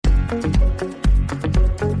Welcome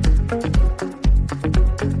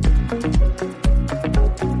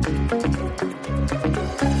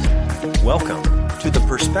to the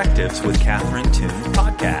Perspectives with Catherine Toon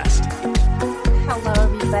podcast. Hello,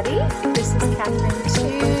 everybody. This is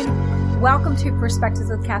Catherine Toon. Welcome to Perspectives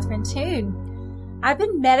with Catherine Toon. I've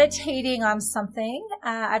been meditating on something.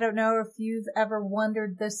 I don't know if you've ever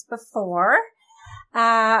wondered this before,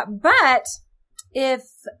 but if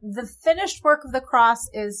the finished work of the cross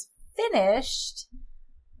is finished,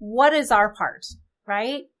 what is our part,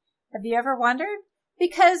 right? Have you ever wondered?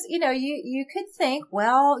 Because, you could think,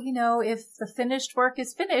 well, if the finished work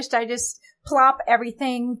is finished, I just plop,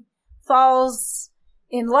 everything falls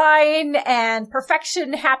in line and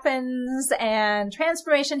perfection happens and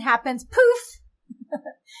transformation happens, poof.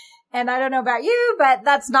 And I don't know about you, but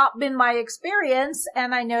that's not been my experience.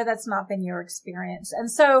 And I know that's not been your experience. And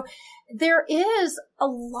so there is a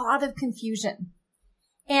lot of confusion.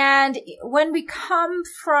 And when we come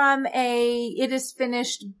from it is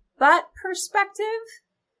finished but perspective,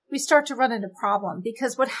 we start to run into problem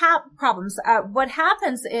because what happens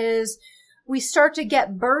is we start to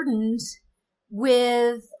get burdened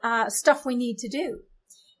with stuff we need to do.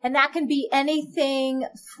 And that can be anything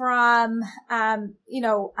from, I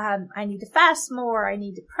need to fast more. I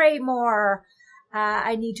need to pray more.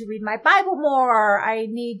 I need to read my Bible more. I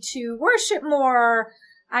need to worship more.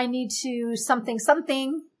 I need to something.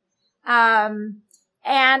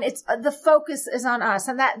 And it's, the focus is on us.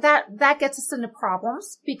 And that gets us into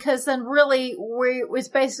problems because then really it's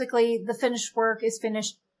basically the finished work is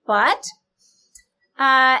finished, but,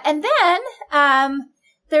 and then,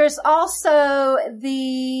 there's also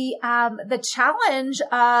the challenge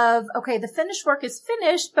of, okay, the finished work is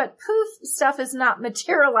finished, but poof, stuff is not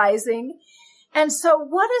materializing. And so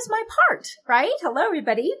what is my part, right? Hello,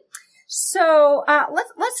 everybody. So,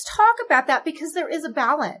 let's talk about that because there is a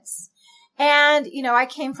balance. And, I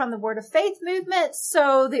came from the Word of Faith movement.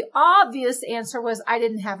 So the obvious answer was I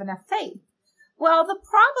didn't have enough faith. Well, the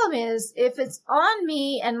problem is if it's on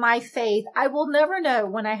me and my faith, I will never know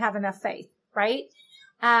when I have enough faith, right?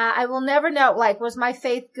 I will never know, was my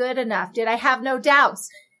faith good enough? Did I have no doubts?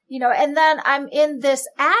 And then I'm in this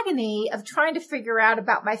agony of trying to figure out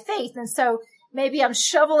about my faith. And so maybe I'm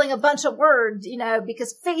shoveling a bunch of words,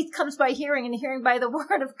 because faith comes by hearing and hearing by the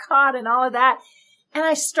Word of God and all of that. And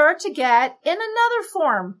I start to get in another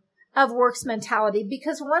form of works mentality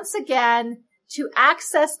because once again, to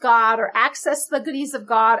access God or access the goodies of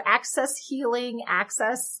God, access healing,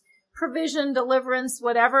 access provision, deliverance,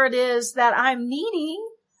 whatever it is that I'm needing,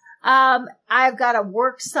 I've got to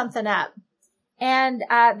work something up. And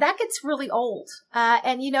that gets really old.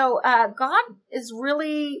 God is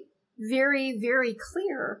really very, very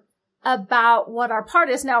clear about what our part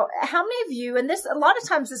is. Now, how many of you, and a lot of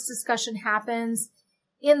times this discussion happens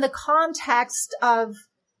in the context of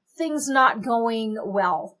things not going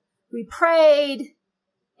well. We prayed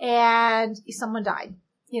and someone died,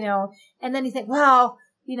 and then you think, well,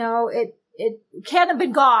 it can't have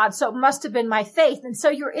been God, so it must have been my faith. And so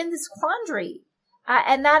you're in this quandary,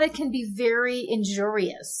 and that it can be very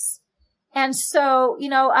injurious. And so,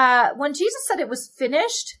 when Jesus said it was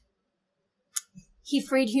finished, he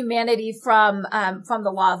freed humanity from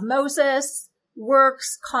the law of Moses,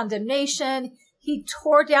 works, condemnation. He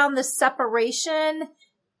tore down the separation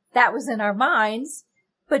that was in our minds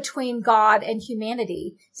between God and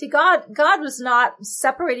humanity. See, God was not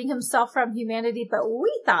separating himself from humanity, but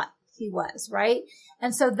we thought he was, right?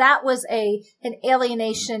 And so that was an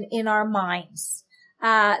alienation in our minds.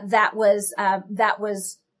 That was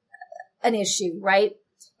an issue, right?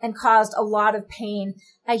 And caused a lot of pain.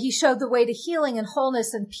 He showed the way to healing and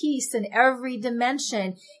wholeness and peace in every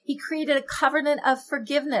dimension. He created a covenant of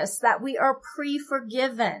forgiveness that we are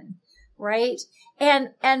pre-forgiven, right?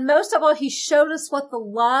 And most of all, he showed us what the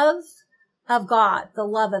love of God, the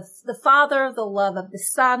love of the Father, the love of the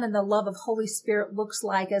Son, and the love of Holy Spirit looks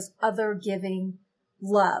like as other giving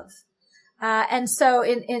love. And so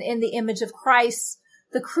in the image of Christ,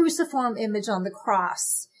 the cruciform image on the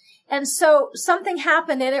cross. And so something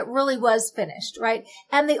happened and it really was finished, right?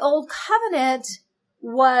 And the old covenant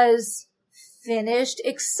was finished,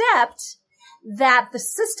 except that the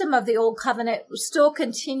system of the old covenant still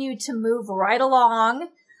continued to move right along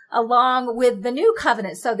with the new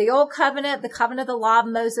covenant. So the old covenant, the covenant of the law of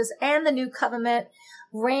Moses, and the new covenant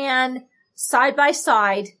ran side by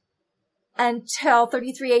side until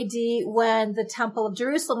 33 AD when the temple of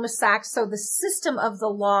Jerusalem was sacked. So the system of the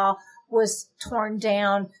law was torn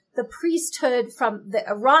down. The priesthood from the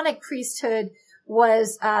Aaronic priesthood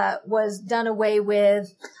was done away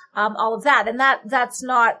with, all of that. And that's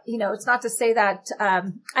not, it's not to say that,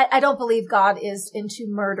 I don't believe God is into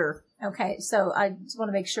murder. Okay. So I just want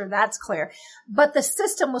to make sure that's clear, but the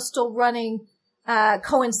system was still running,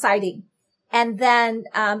 coinciding. And then,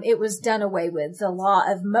 it was done away with, the law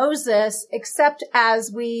of Moses, except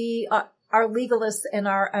as we are legalists in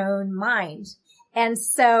our own mind. And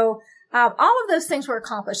so, all of those things were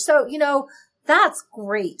accomplished. So, that's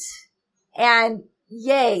great. And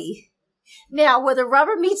yay. Now, where the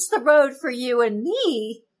rubber meets the road for you and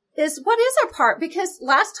me is what is our part? Because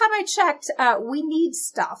last time I checked, we need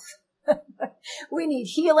stuff. We need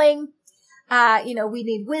healing. We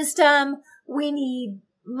need wisdom. We need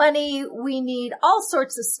money. We need all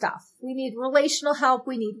sorts of stuff. We need relational help.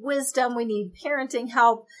 We need wisdom. We need parenting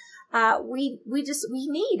help. We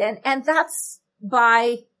need, and that's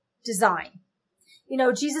by design.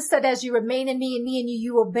 Jesus said, as you remain in me and me in you,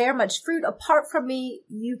 you will bear much fruit. Apart from me,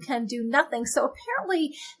 you can do nothing. So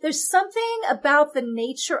apparently there's something about the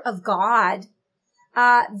nature of God,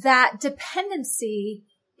 that dependency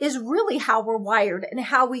is really how we're wired and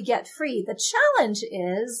how we get free. The challenge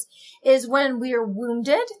is when we are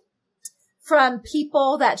wounded from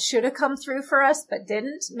people that should have come through for us, but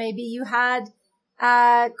didn't. Maybe you had,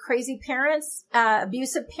 crazy parents,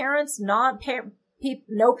 abusive parents, no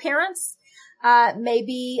parents.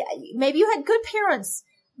 Maybe you had good parents,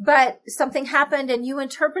 but something happened and you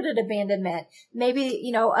interpreted abandonment.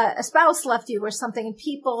 Maybe, a spouse left you or something, and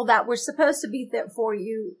people that were supposed to be there for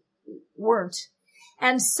you weren't.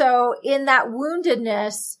 And so in that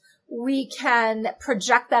woundedness, we can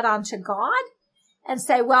project that onto God and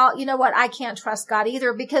say, well, you know what? I can't trust God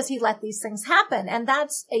either because he let these things happen. And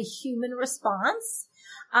that's a human response.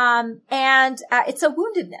 It's a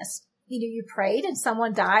woundedness. You prayed and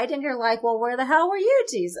someone died and you're like, well, where the hell were you,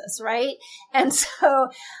 Jesus? Right? And so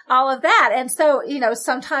all of that. And so,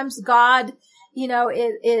 sometimes God,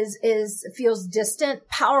 feels distant,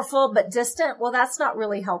 powerful, but distant. Well, that's not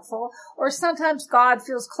really helpful. Or sometimes God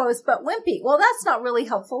feels close, but wimpy. Well, that's not really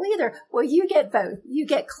helpful either. Well, you get both. You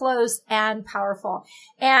get close and powerful.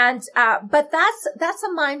 And, but that's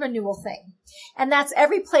a mind renewal thing. And that's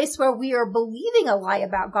every place where we are believing a lie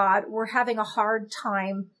about God. We're having a hard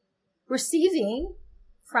time receiving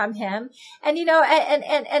from him. And,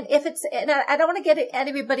 and if it's, and I don't want to get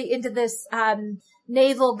everybody into this,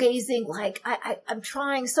 navel gazing, like I'm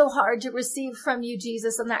trying so hard to receive from you,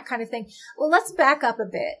 Jesus, and that kind of thing. Well, let's back up a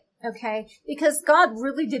bit. Okay. Because God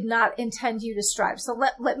really did not intend you to strive. So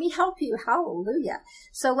let me help you. Hallelujah.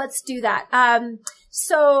 So let's do that. Let's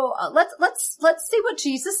see what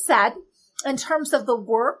Jesus said in terms of the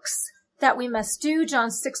works that we must do. John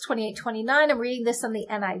 6:28-29. I'm reading this in the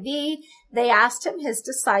NIV. They asked him, his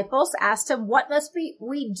disciples asked him, what must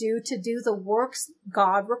we do to do the works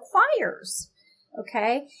God requires?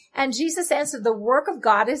 Okay. And Jesus answered, the work of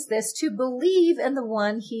God is this, to believe in the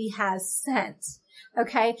one he has sent.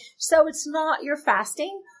 Okay. So it's not your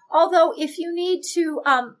fasting. Although if you need to,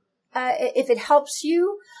 if it helps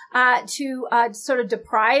you, to sort of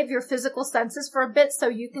deprive your physical senses for a bit so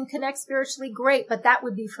you can connect spiritually, great, but that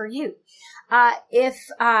would be for you. If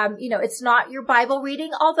it's not your Bible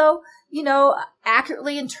reading, although,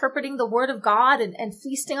 accurately interpreting the word of God and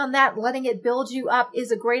feasting on that, letting it build you up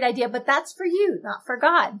is a great idea, but that's for you, not for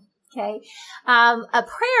God. Okay. A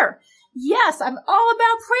prayer. Yes, I'm all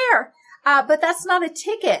about prayer. But that's not a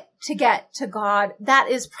ticket to get to God. That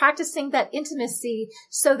is practicing that intimacy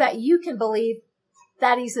so that you can believe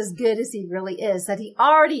that he's as good as he really is, that he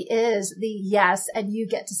already is the yes, and you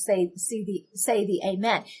get to say the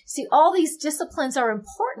amen. See, all these disciplines are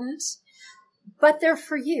important, but they're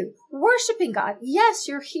for you. Worshiping God. Yes,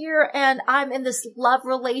 you're here and I'm in this love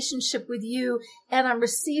relationship with you and I'm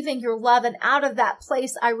receiving your love, and out of that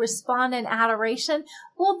place I respond in adoration.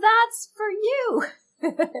 Well, that's for you.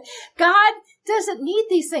 God doesn't need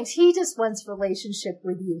these things. He just wants relationship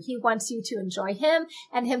with you. He wants you to enjoy him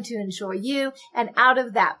and him to enjoy you. And out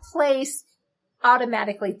of that place,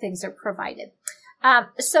 automatically things are provided.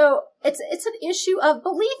 So it's an issue of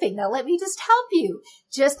believing. Now, let me just help you.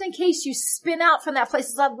 Just in case you spin out from that place,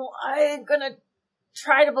 it's like, well, I'm going to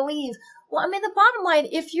try to believe. Well, the bottom line,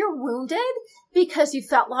 if you're wounded because you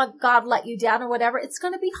felt like God let you down or whatever, it's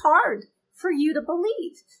going to be hard for you to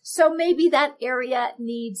believe. So maybe that area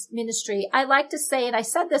needs ministry. I like to say, and I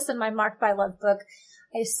said this in my Marked by Love book,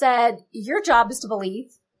 I said, your job is to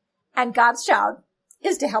believe and God's job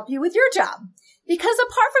is to help you with your job. Because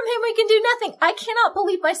apart from him, we can do nothing. I cannot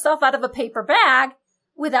believe myself out of a paper bag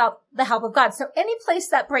without the help of God. So any place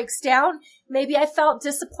that breaks down, maybe I felt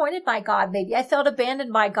disappointed by God. Maybe I felt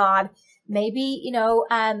abandoned by God. Maybe,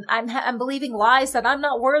 I'm believing lies that I'm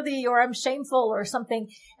not worthy or I'm shameful or something.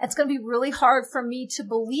 It's going to be really hard for me to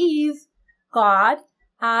believe God,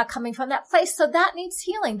 coming from that place. So that needs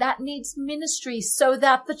healing. That needs ministry so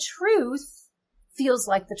that the truth feels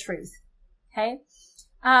like the truth. Okay.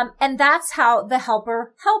 And that's how the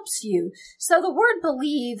helper helps you. So the word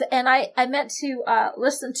believe, and I meant to,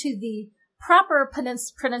 listen to the proper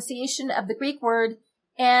pronunciation of the Greek word,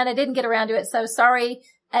 and I didn't get around to it. So sorry.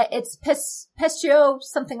 It's pistio,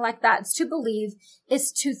 something like that. It's to believe,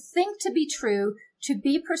 is to think to be true, to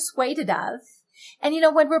be persuaded of. And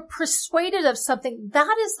when we're persuaded of something,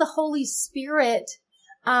 that is the Holy Spirit,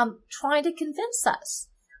 trying to convince us,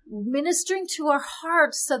 ministering to our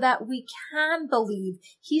hearts so that we can believe.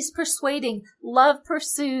 He's persuading. Love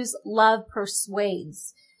pursues, love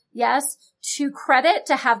persuades. Yes. To credit,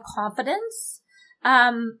 to have confidence,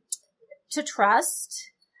 to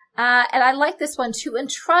trust. And I like this one, to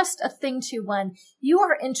entrust a thing to one. You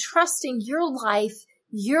are entrusting your life,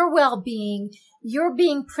 your well-being, you're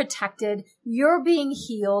being protected, you're being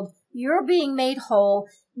healed, you're being made whole,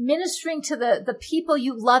 ministering to the people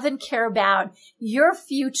you love and care about, your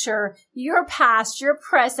future, your past, your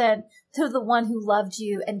present, to the one who loved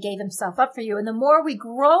you and gave himself up for you. And the more we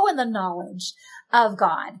grow in the knowledge of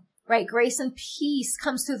God, right? Grace and peace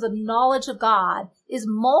comes through the knowledge of God, is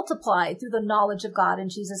multiplied through the knowledge of God and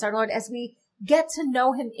Jesus our Lord. As we get to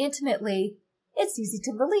know him intimately, it's easy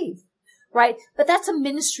to believe, right? But that's a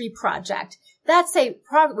ministry project. That's a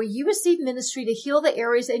project where you receive ministry to heal the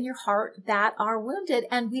areas in your heart that are wounded.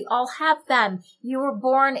 And we all have them. You were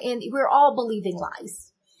born in, we're all believing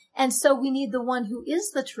lies. And so we need the one who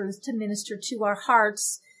is the truth to minister to our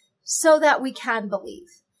hearts so that we can believe.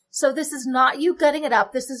 So this is not you gutting it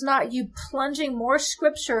up. This is not you plunging more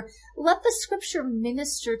scripture. Let the scripture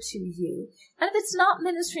minister to you. And if it's not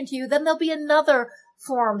ministering to you, then there'll be another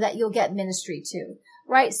form that you'll get ministry to,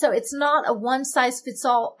 right? So it's not a one size fits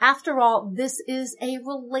all. After all, this is a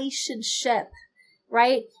relationship,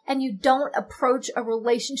 right? And you don't approach a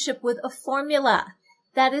relationship with a formula.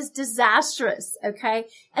 That is disastrous, okay?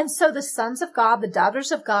 And so the sons of God, the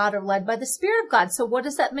daughters of God are led by the Spirit of God. So what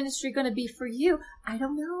is that ministry going to be for you? I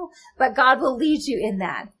don't know, but God will lead you in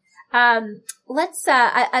that. I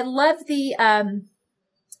love the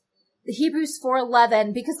Hebrews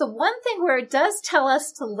 4:11, because the one thing where it does tell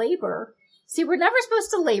us to labor, see, we're never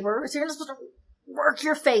supposed to labor. So you're not supposed to work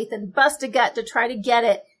your faith and bust a gut to try to get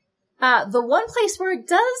it. The one place where it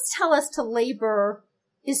does tell us to labor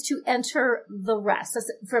is to enter the rest.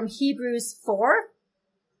 That's from Hebrews 4.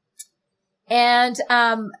 And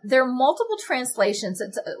there are multiple translations.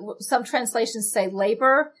 Some translations say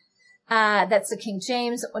labor. That's the King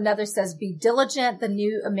James. Another says be diligent, the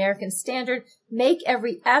New American Standard. Make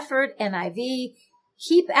every effort, NIV.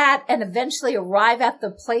 Keep at and eventually arrive at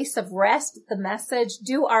the place of rest, the Message.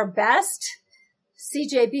 Do our best.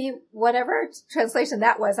 CJB, whatever translation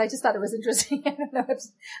that was. I just thought it was interesting. I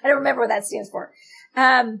don't remember what that stands for.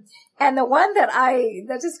 And the one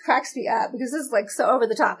that just cracks me up, because this is like so over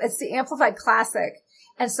the top. It's the Amplified Classic.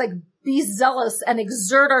 And it's like, be zealous and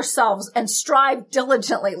exert ourselves and strive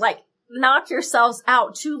diligently, like knock yourselves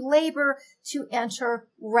out to labor to enter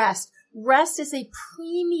rest. Rest is a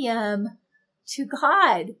premium to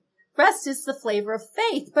God. Rest is the flavor of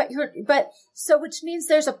faith, which means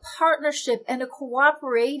there's a partnership and a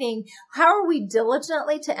cooperating. How are we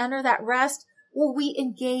diligently to enter that rest? Well, we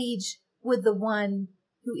engage with the one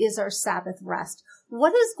who is our Sabbath rest.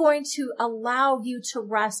 What is going to allow you to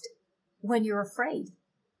rest when you're afraid?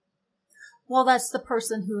 Well, that's the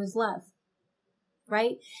person who is love,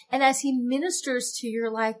 right? And as he ministers to you, you're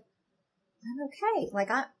like, I'm okay. Like,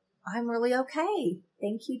 I'm really okay.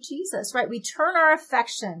 Thank you, Jesus, right? We turn our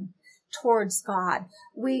affection towards God.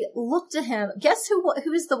 We look to him. Guess who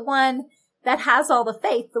is the one that has all the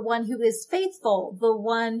faith, the one who is faithful, the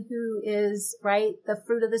one who is, right? The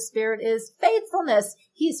fruit of the Spirit is faithfulness.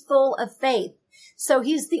 He's full of faith. So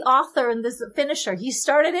he's the author and the finisher. He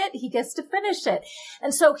started it. He gets to finish it.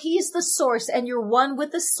 And so he's the source and you're one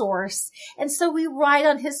with the source. And so we ride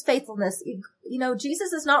on his faithfulness.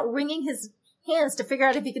 Jesus is not wringing his hands to figure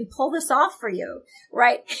out if he can pull this off for you,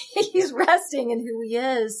 right? He's resting in who he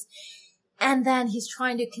is. And then he's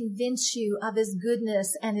trying to convince you of his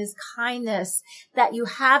goodness and his kindness, that you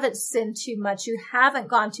haven't sinned too much. You haven't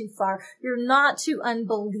gone too far. You're not too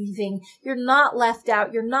unbelieving. You're not left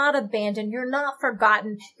out. You're not abandoned. You're not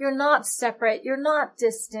forgotten. You're not separate. You're not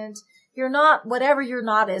distant. You're not whatever your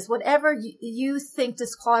not is, whatever you think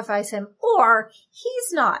disqualifies him, or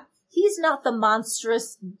he's not. He's not the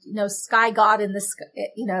monstrous, sky god in the sky,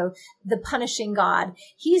 the punishing God.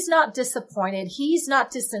 He's not disappointed. He's not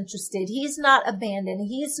disinterested. He's not abandoned.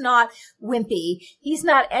 He's not wimpy. He's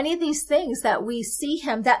not any of these things that we see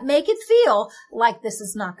him that make it feel like this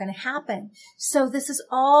is not going to happen. So this is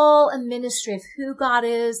all a ministry of who God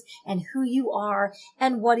is and who you are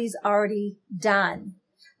and what he's already done.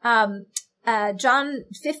 John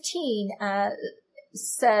 15,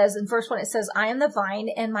 says in verse 1, it says, I am the vine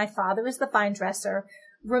and my Father is the vine dresser.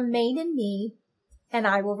 Remain in me and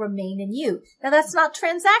I will remain in you. Now that's not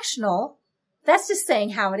transactional. That's just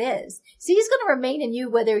saying how it is. See, he's going to remain in you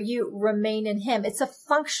whether you remain in him. It's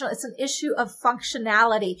an issue of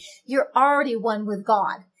functionality. You're already one with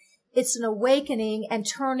God. It's an awakening and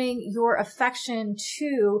turning your affection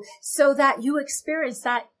to so that you experience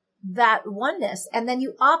that oneness, and then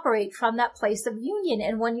you operate from that place of union.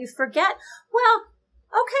 And when you forget, well,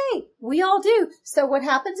 okay, we all do. So what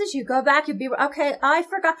happens is you go back, okay, I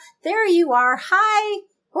forgot. There you are. Hi,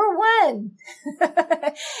 we're one.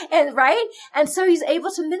 And right? And so he's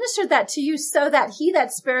able to minister that to you so that he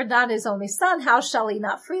that spared not his only son, how shall he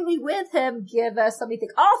not freely with him give us, let me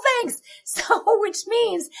think, all things. So, which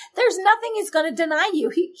means there's nothing he's going to deny you.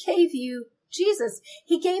 He gave you Jesus.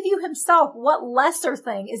 He gave you himself. What lesser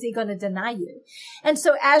thing is he going to deny you? And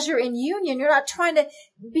so as you're in union, you're not trying to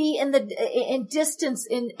be in distance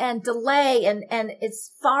and delay and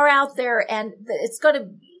it's far out there and it's going to,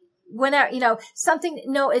 whenever, something,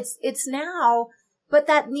 no, it's now, but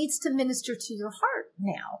that needs to minister to your heart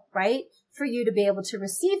now, right? For you to be able to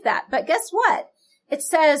receive that. But guess what? It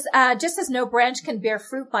says, just as no branch can bear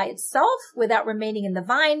fruit by itself without remaining in the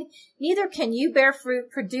vine, neither can you bear fruit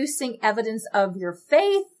producing evidence of your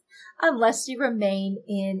faith unless you remain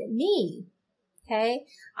in me. Okay?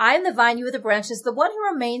 I am the vine, you are the branches. The one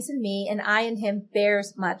who remains in me and I in him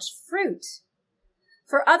bears much fruit.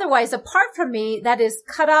 For otherwise, apart from me, that is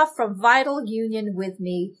cut off from vital union with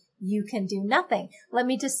me, you can do nothing. Let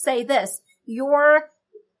me just say this. Your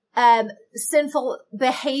sinful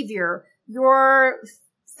behavior, your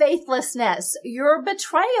faithlessness, your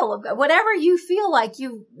betrayal of God, whatever you feel like,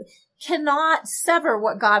 you cannot sever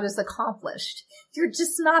what God has accomplished. You're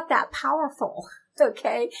just not that powerful.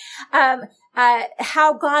 Okay.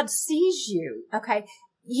 How God sees you. Okay.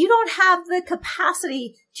 You don't have the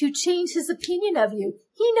capacity to change his opinion of you.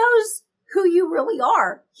 He knows who you really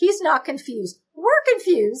are. He's not confused. We're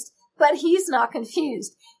confused, but he's not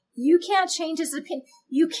confused. You can't change his opinion.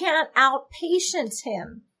 You can't outpatience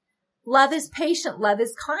him. Love is patient. Love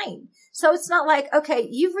is kind. So it's not like, okay,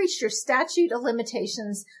 you've reached your statute of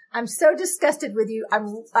limitations. I'm so disgusted with you.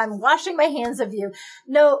 I'm washing my hands of you.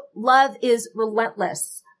 No, love is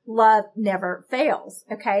relentless. Love never fails.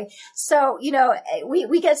 Okay. So,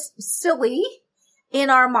 we get silly in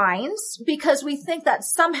our minds because we think that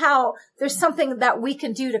somehow there's something that we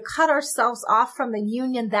can do to cut ourselves off from the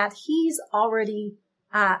union that he's already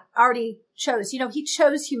chose. He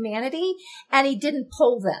chose humanity and he didn't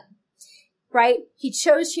pull them. Right? He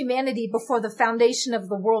chose humanity before the foundation of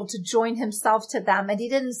the world to join himself to them. And he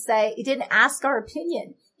didn't ask our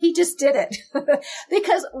opinion. He just did it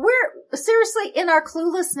because we're seriously in our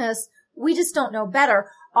cluelessness. We just don't know better.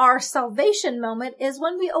 Our salvation moment is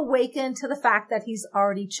when we awaken to the fact that he's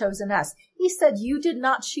already chosen us. He said, you did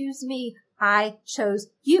not choose me. I chose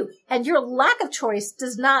you. And your lack of choice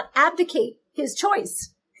does not abdicate his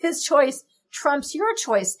choice. His choice trumps your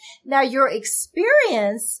choice. Now your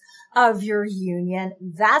experience of your union,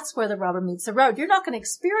 that's where the rubber meets the road. You're not going to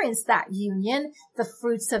experience that union, the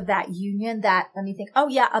fruits of that union,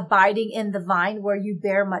 abiding in the vine where you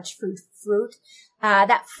bear much fruit,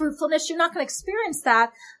 that fruitfulness. You're not going to experience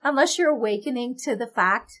that unless you're awakening to the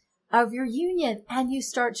fact of your union and you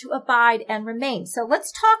start to abide and remain. So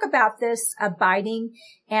let's talk about this abiding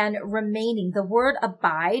and remaining. The word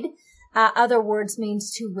abide, other words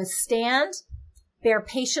means to withstand, bear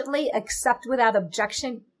patiently, accept without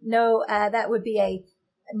objection. No, that would be a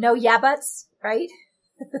no yeah buts, right?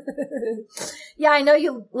 Yeah, I know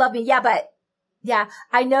you love me. Yeah, but yeah,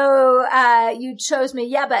 I know, you chose me.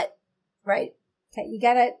 Yeah, but right. Okay. You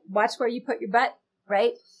gotta watch where you put your butt,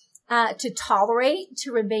 right? To tolerate,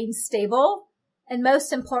 to remain stable, and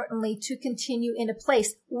most importantly, to continue in a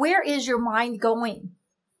place. Where is your mind going?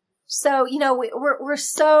 So, we're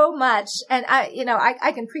so much, and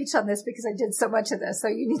I can preach on this because I did so much of this. So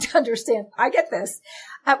you need to understand. I get this.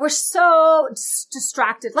 We're so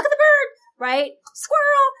distracted. Look at the bird, right?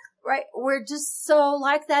 Squirrel, right? We're just so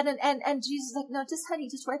like that. And Jesus is like, no, just honey,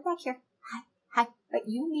 just right back here. Hi, right?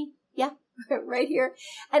 You and me. Yeah, right here.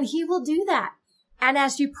 And he will do that. And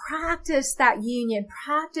as you practice that union,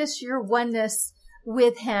 practice your oneness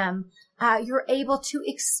with him, you're able to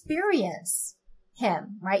experience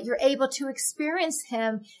him, right? You're able to experience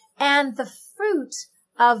him and the fruit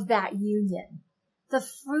of that union, the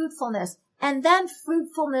fruitfulness. And then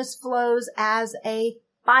fruitfulness flows as a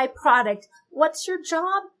byproduct. What's your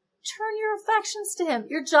job? Turn your affections to him.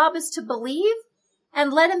 Your job is to believe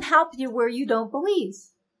and let him help you where you don't believe,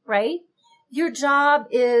 right? Your job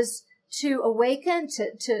is to awaken,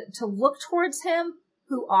 to look towards him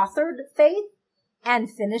who authored faith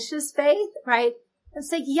and finishes faith, right? And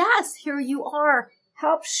say, yes, here you are.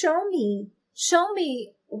 Help show me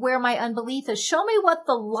where my unbelief is. Show me what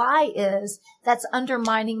the lie is that's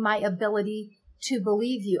undermining my ability to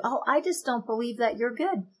believe you. Oh, I just don't believe that you're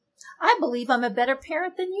good. I believe I'm a better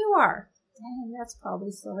parent than you are. Dang, that's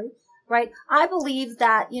probably silly, right? I believe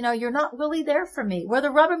that, you're not really there for me. Where the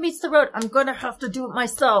rubber meets the road, I'm going to have to do it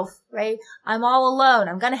myself, right? I'm all alone.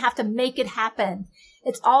 I'm going to have to make it happen.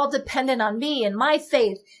 It's all dependent on me and my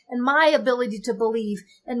faith and my ability to believe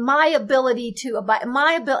and my ability to abide,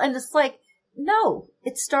 and it's like, no,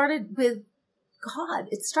 it started with God.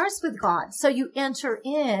 It starts with God. So you enter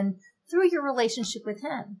in through your relationship with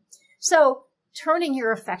him. So turning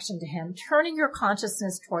your affection to him, turning your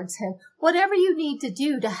consciousness towards him, whatever you need to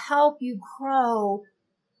do to help you grow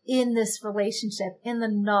in this relationship, in the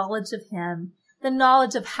knowledge of him, the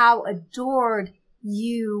knowledge of how adored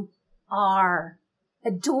you are.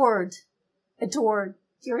 Adored.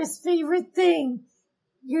 You're his favorite thing.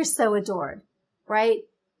 You're so adored, right?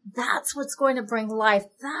 That's what's going to bring life.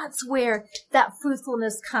 That's where that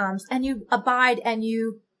fruitfulness comes, and you abide and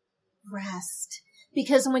you rest.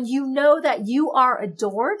 Because when you know that you are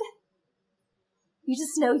adored, you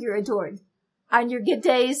just know you're adored on your good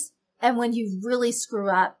days. And when you really screw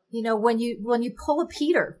up, when you pull a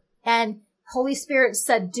Peter and Holy Spirit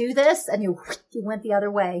said, do this, and you went the other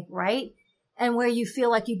way, right? And where you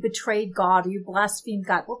feel like you betrayed God or you blasphemed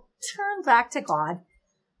God, well, turn back to God.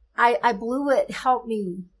 I blew it. Help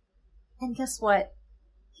me. And guess what?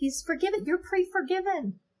 He's forgiven. You're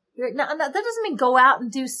pre-forgiven. That doesn't mean go out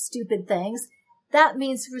and do stupid things. That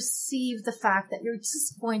means receive the fact that you're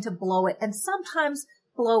just going to blow it, and sometimes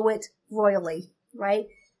blow it royally, right?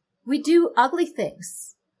 We do ugly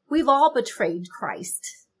things. We've all betrayed Christ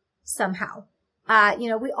somehow.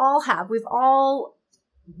 We all have. We've all.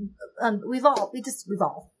 And,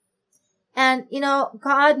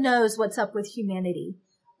 God knows what's up with humanity.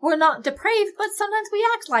 We're not depraved, but sometimes we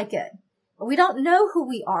act like it. We don't know who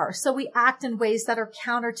we are, so we act in ways that are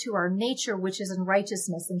counter to our nature, which is in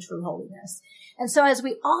righteousness and true holiness. And so as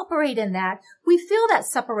we operate in that, we feel that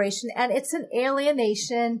separation, and it's an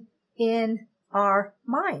alienation in our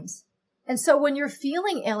minds. And so when you're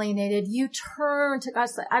feeling alienated, you turn to God.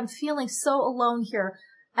 I'm feeling so alone here.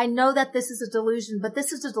 I know that this is a delusion, but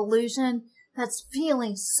this is a delusion that's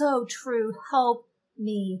feeling so true. Help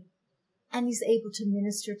me. And he's able to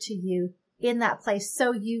minister to you in that place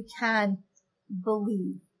so you can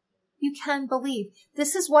believe. You can believe.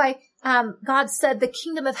 This is why God said the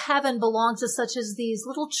kingdom of heaven belongs to such as these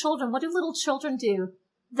little children. What do little children do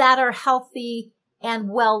that are healthy and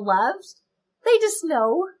well loved? They just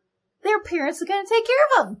know their parents are going to take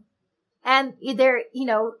care of them. And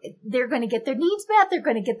they're going to get their needs met. They're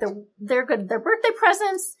going to get their birthday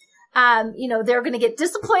presents. They're going to get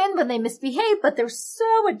disciplined when they misbehave, but they're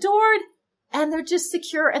so adored and they're just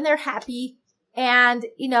secure and they're happy. And,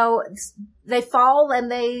 they fall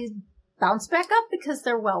and they bounce back up because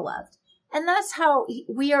they're well loved. And that's how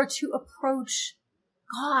we are to approach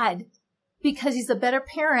God, because he's a better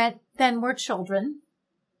parent than we're children,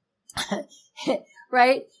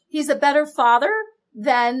 right? He's a better father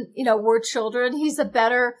than, we're children. He's a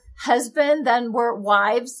better husband than we're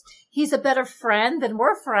wives. He's a better friend than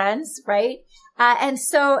we're friends, right? And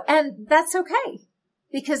that's okay,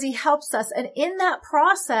 because he helps us. And in that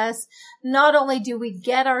process, not only do we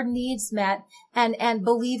get our needs met and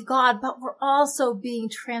believe God, but we're also being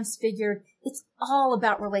transfigured. It's all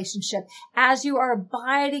about relationship. As you are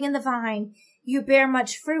abiding in the vine, you bear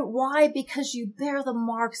much fruit. Why? Because you bear the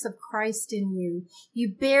marks of Christ in you. You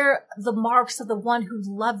bear the marks of the one who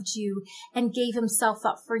loved you and gave himself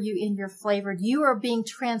up for you in your flavor. You are being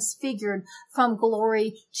transfigured from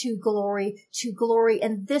glory to glory to glory.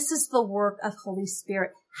 And this is the work of Holy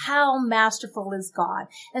Spirit. How masterful is God?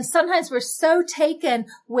 And sometimes we're so taken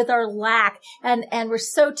with our lack and we're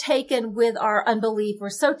so taken with our unbelief.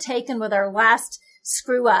 We're so taken with our last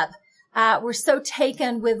screw up. We're so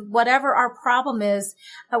taken with whatever our problem is,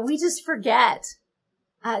 we just forget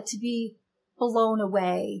to be blown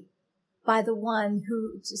away by the one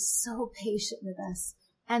who is just so patient with us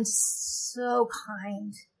and so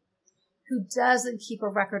kind, who doesn't keep a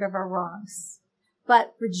record of our wrongs,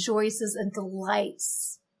 but rejoices and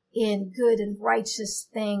delights in good and righteous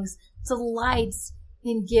things, delights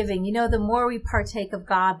in giving. You know, the more we partake of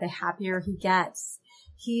God, the happier he gets.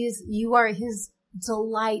 You are his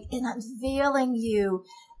delight in unveiling you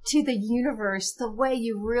to the universe. The way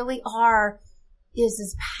you really are is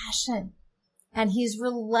his passion. And he's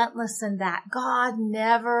relentless in that. God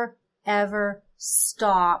never, ever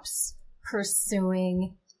stops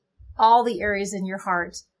pursuing all the areas in your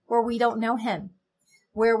heart where we don't know him,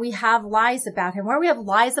 where we have lies about him, where we have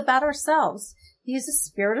lies about ourselves. He is the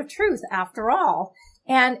Spirit of truth, after all.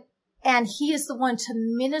 And he is the one to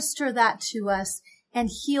minister that to us and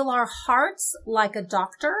heal our hearts like a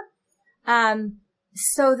doctor,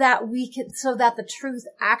 so that the truth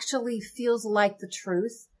actually feels like the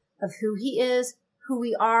truth of who he is, who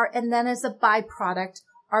we are. And then as a byproduct,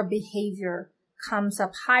 our behavior comes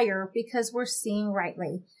up higher because we're seeing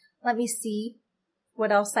rightly. Let me see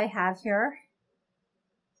what else I have here.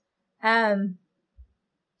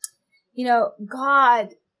 You know,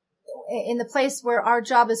 God, in the place where our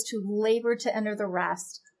job is to labor to enter the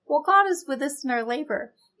rest. Well, God is with us in our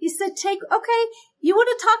labor. He said, okay, you want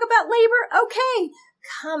to talk about labor? Okay,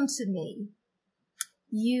 come to me,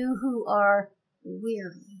 you who are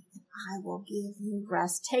weary, and I will give you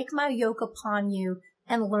rest. Take my yoke upon you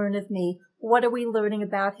and learn of me. What are we learning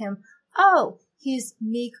about him? Oh, he's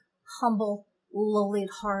meek, humble, lowly at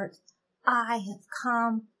heart. I have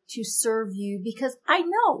come to serve you because I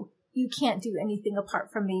know you can't do anything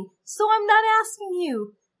apart from me. So I'm not asking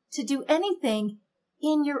you to do anything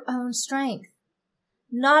in your own strength.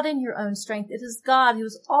 Not in your own strength. It is God who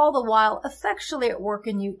is all the while effectually at work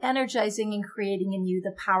in you, energizing and creating in you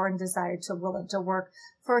the power and desire to will and to work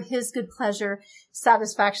for his good pleasure,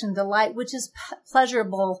 satisfaction, delight, which is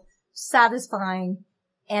pleasurable, satisfying,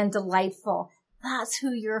 and delightful. That's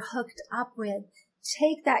who you're hooked up with.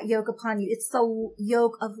 Take that yoke upon you. It's the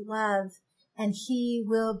yoke of love, and he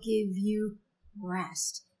will give you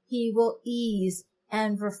rest. He will ease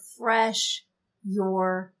and refresh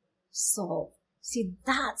your soul. See,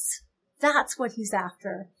 that's what he's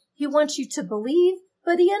after. He wants you to believe,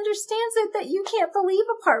 but he understands it that you can't believe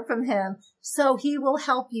apart from him. So he will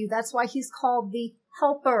help you. That's why he's called the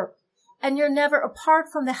helper. And you're never apart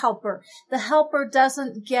from the helper. The helper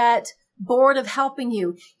doesn't get bored of helping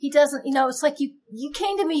you. He doesn't, it's like you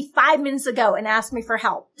came to me 5 minutes ago and asked me for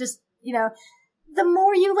help. Just, the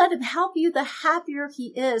more you let him help you, the happier he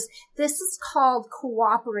is. This is called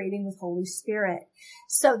cooperating with Holy Spirit.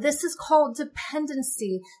 So this is called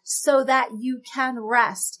dependency so that you can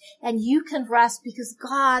rest. And you can rest because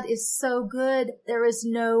God is so good. There is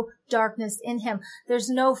no darkness in him. There's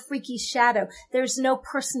no freaky shadow. There's no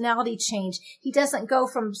personality change. He doesn't go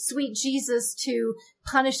from sweet Jesus to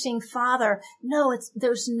punishing Father. No,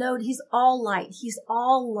 he's all light. He's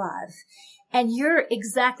all love. And you're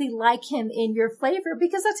exactly like him in your flavor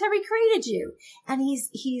because that's how he created you. And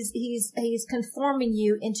he's conforming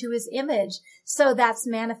you into his image. So that's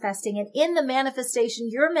manifesting. And in the manifestation,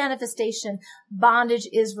 your manifestation, bondage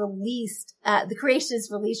is released. The creation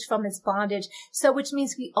is released from its bondage. So which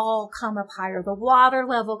means we all come up higher. The water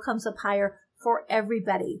level comes up higher for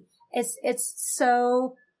everybody. It's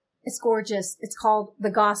gorgeous. It's called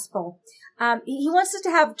the gospel. He wants us to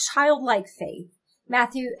have childlike faith.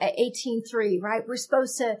 Matthew 18:3, right? We're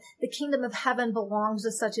supposed to, the kingdom of heaven belongs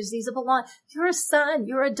to such as these. You're a son,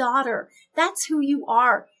 you're a daughter. That's who you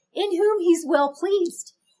are, in whom he's well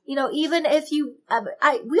pleased. Even if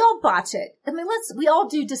we all botch it. We all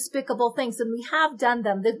do despicable things and we have done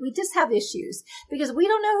them, that we just have issues because we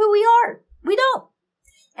don't know who we are. We don't.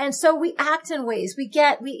 And so we act in ways we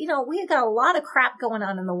got a lot of crap going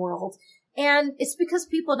on in the world, and it's because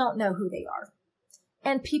people don't know who they are.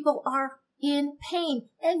 And people are in pain,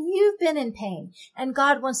 and you've been in pain, and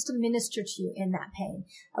God wants to minister to you in that pain.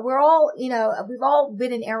 We're all, we've all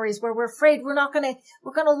been in areas where we're afraid we're going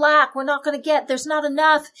to lack, we're not going to get, there's not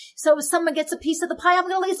enough. So if someone gets a piece of the pie, I'm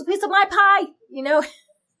going to lose a piece of my pie, And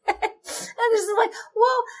this is like,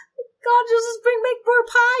 well, God just make more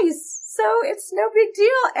pies. So it's no big deal.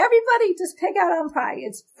 Everybody just pick out on pie.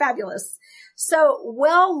 It's fabulous. So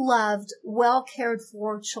well-loved, well-cared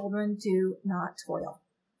for children do not toil.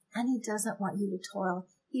 And he doesn't want you to toil.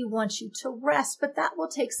 He wants you to rest, but that will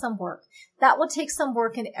take some work. That will take some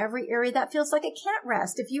work in every area that feels like it can't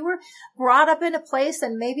rest. If you were brought up in a place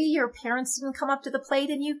and maybe your parents didn't come up to the plate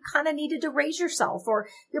and you kind of needed to raise yourself, or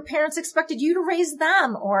your parents expected you to raise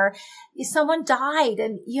them, or someone died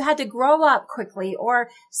and you had to grow up quickly, or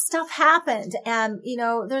stuff happened. And,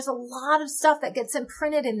 there's a lot of stuff that gets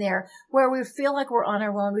imprinted in there where we feel like we're on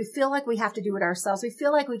our own. We feel like we have to do it ourselves. We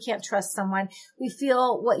feel like we can't trust someone. We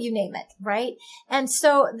feel you name it, right? And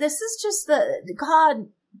so this is just God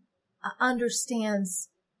understands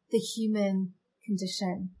the human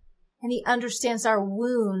condition, and he understands our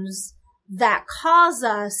wounds that cause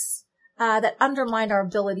us, that undermine our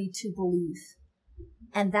ability to believe.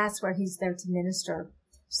 And that's where he's there to minister.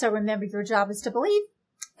 So remember, your job is to believe,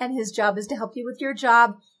 and his job is to help you with your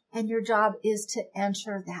job, and your job is to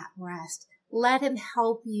enter that rest. Let him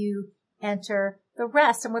help you enter the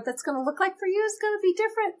rest. And what that's going to look like for you is going to be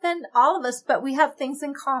different than all of us, but we have things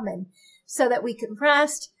in common so that we can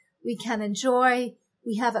rest, we can enjoy.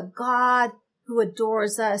 We have a God who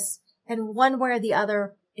adores us, and one way or the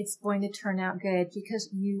other, it's going to turn out good because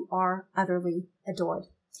you are utterly adored.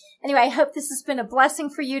 Anyway, I hope this has been a blessing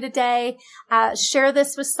for you today. Share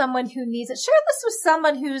this with someone who needs it. Share this with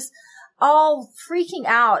someone who's all freaking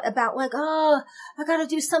out about like, oh, I got to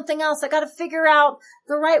do something else. I got to figure out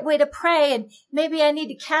the right way to pray. And maybe I need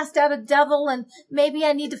to cast out a devil, and maybe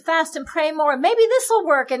I need to fast and pray more. And maybe this will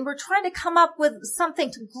work. And we're trying to come up with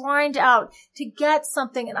something to grind out to get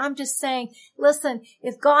something. And I'm just saying, listen,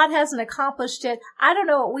 if God hasn't accomplished it, I don't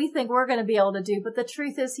know what we think we're going to be able to do. But the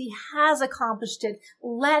truth is he has accomplished it.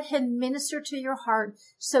 Let him minister to your heart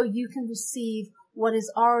so you can receive what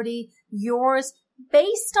is already yours,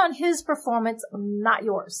 based on his performance, not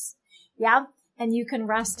yours. Yeah. And you can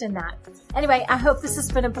rest in that. Anyway, I hope this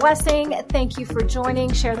has been a blessing. Thank you for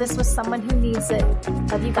joining. Share this with someone who needs it.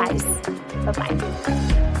 Love you guys. Bye-bye.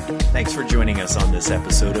 Thanks for joining us on this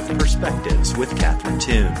episode of Perspectives with Catherine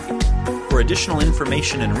Toon. For additional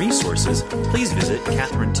information and resources, please visit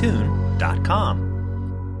catherinetoon.com.